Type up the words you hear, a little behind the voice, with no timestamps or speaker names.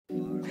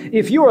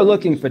If you are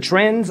looking for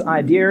trends,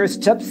 ideas,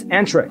 tips,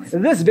 and tricks,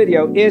 this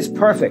video is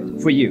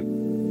perfect for you.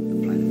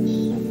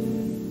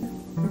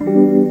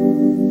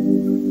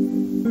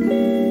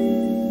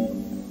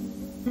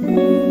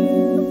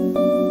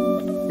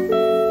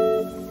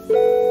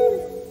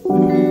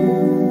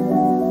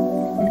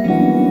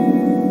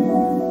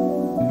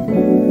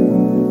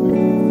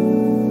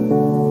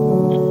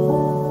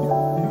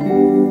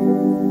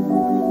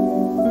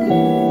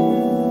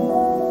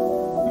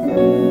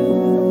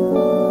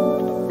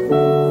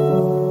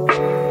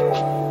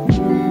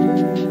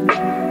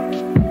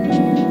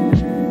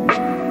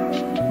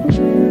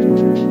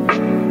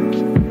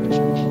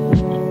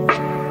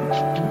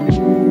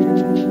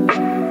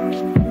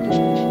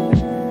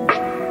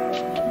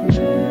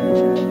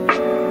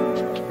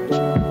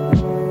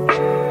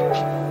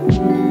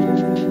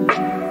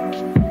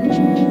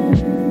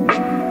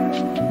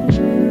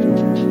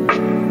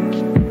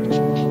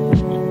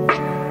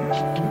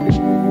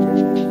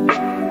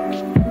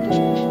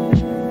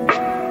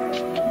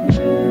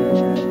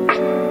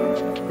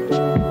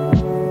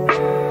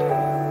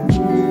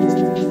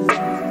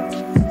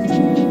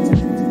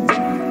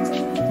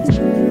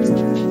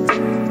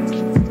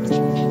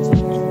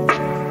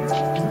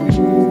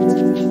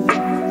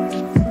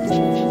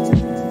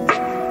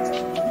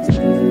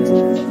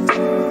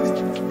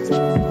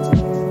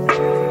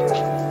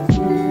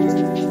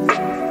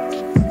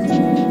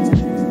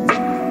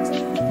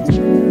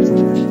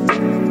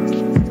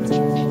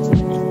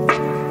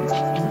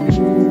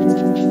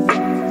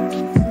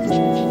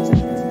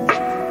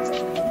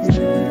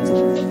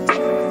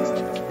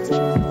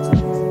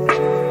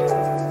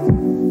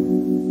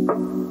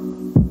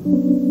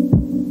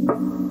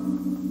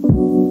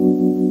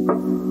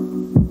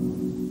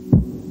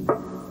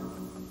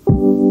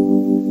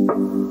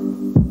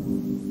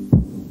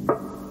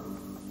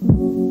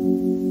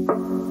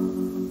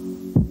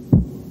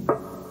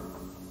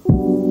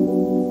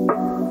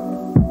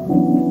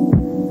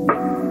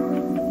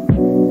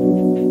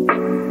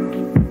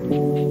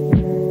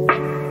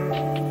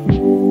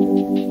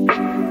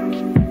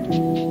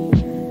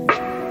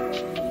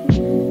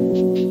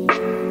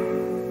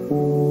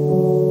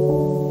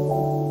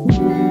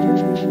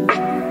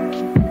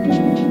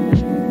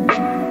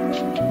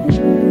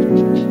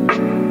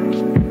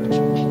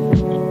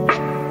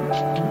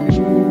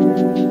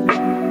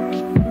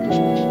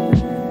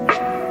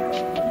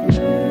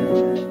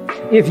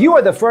 If you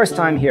are the first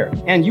time here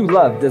and you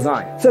love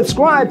design,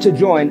 subscribe to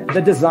join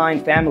the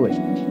design family.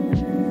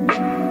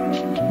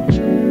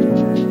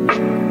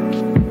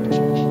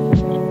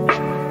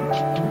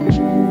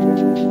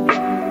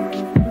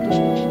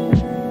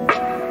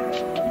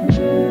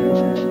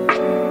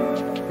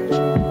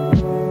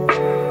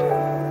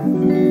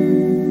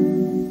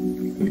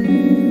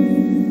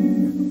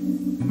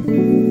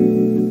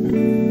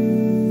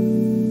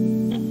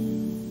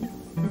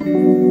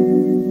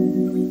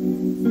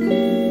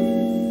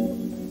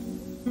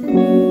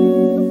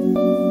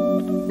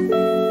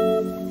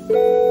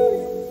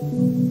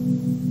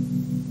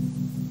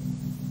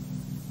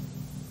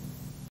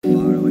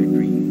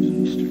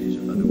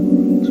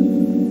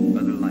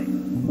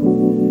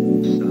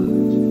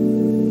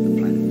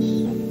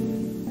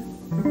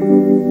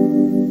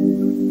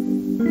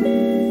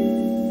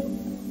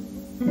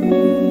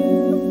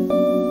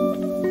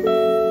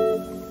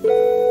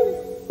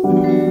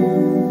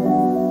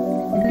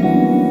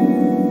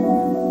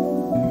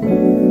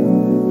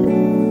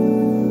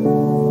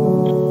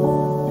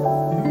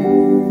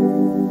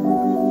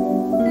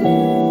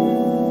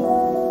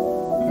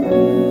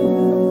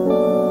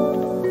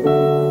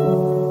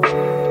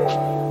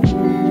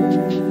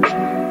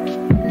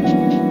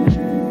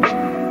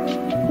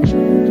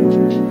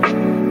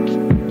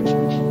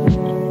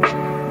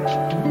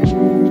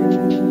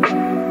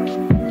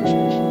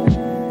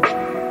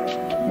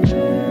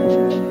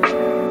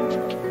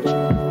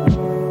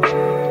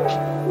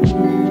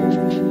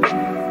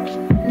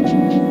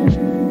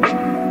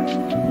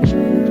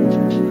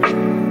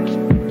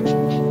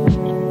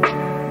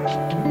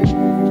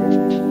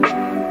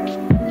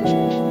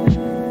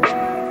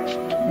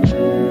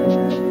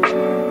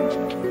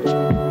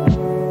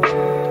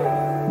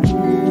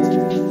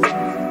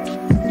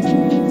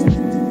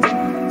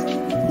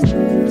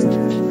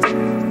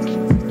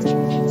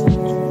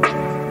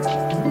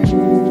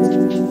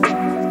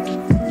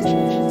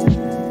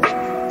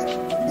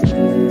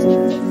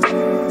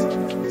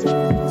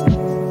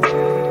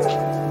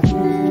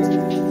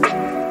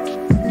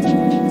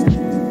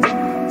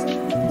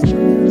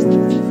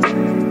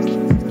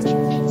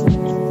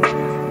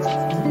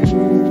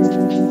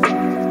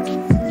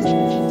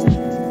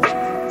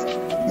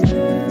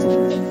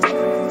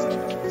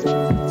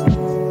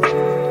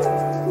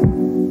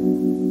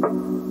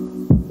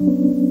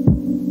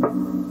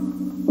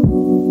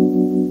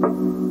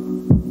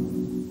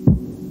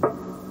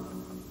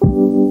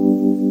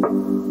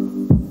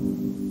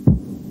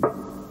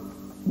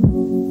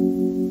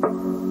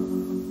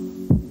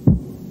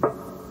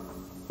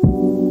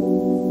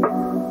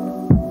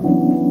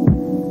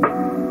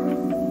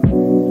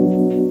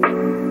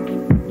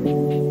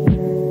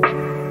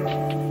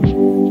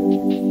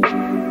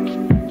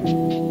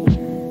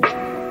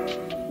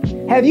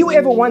 Have you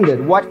ever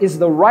wondered what is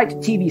the right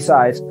TV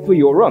size for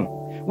your room?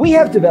 We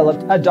have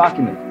developed a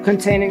document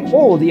containing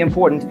all the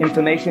important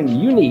information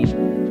you need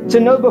to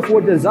know before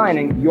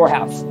designing your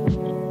house.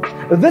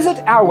 Visit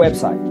our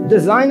website,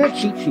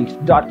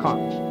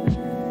 designercheatsheet.com.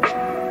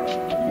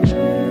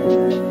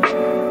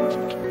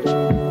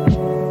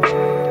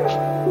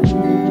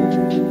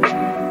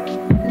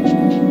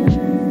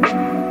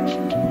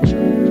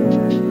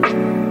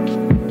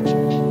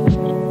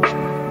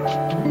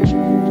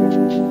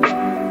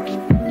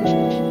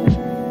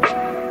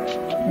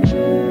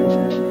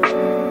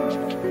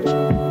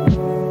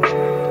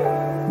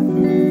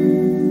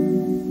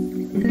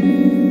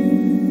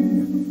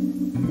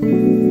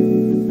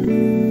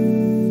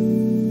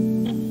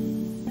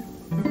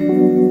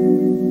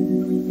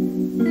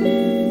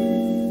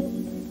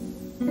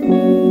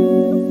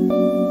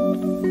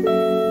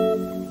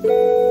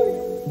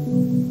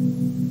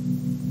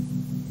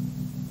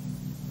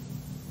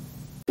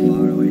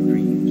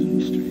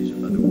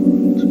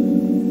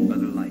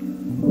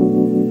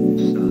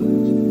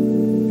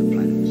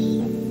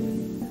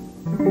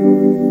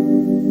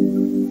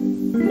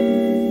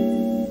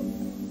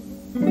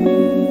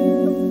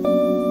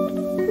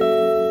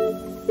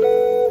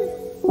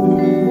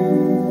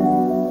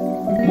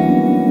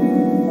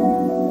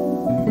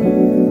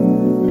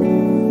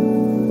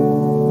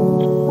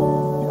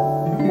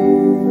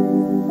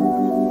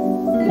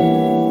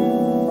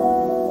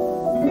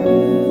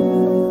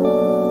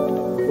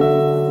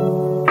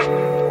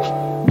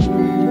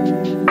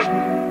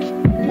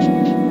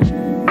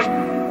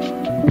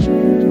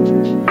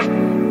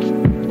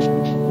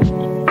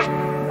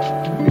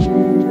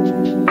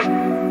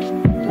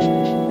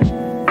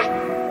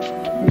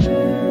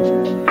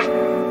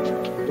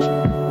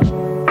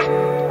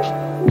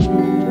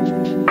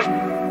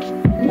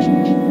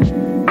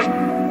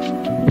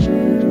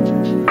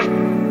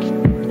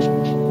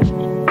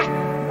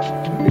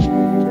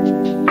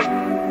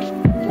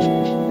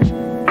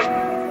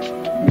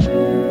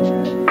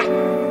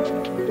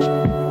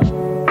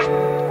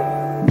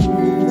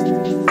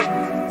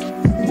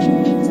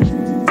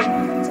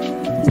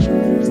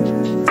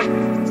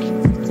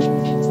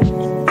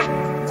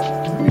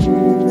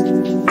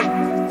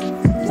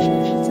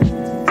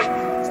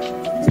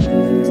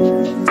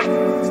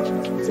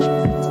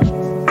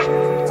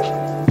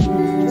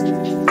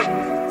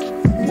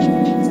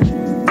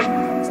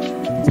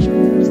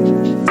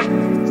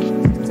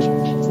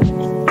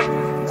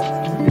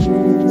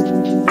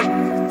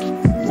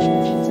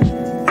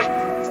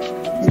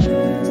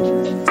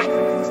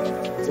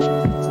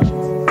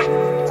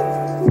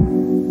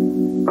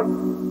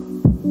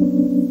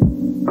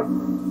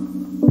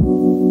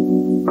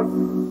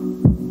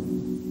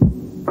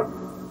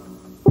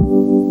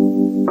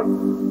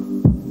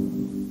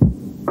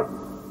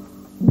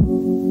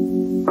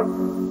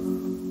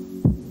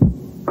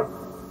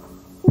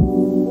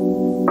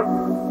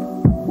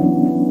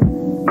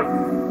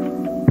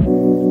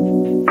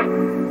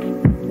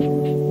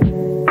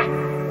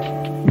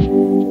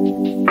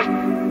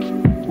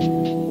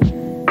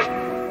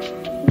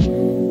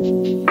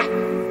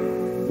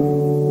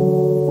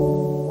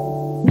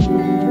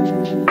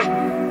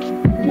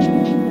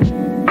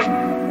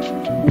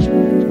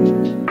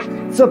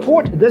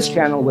 Support this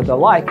channel with a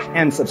like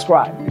and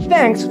subscribe.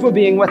 Thanks for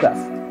being with us.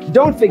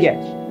 Don't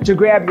forget to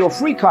grab your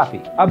free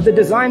copy of the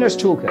Designer's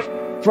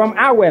Toolkit from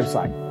our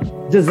website,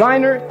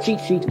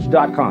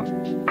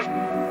 designercheatsheet.com.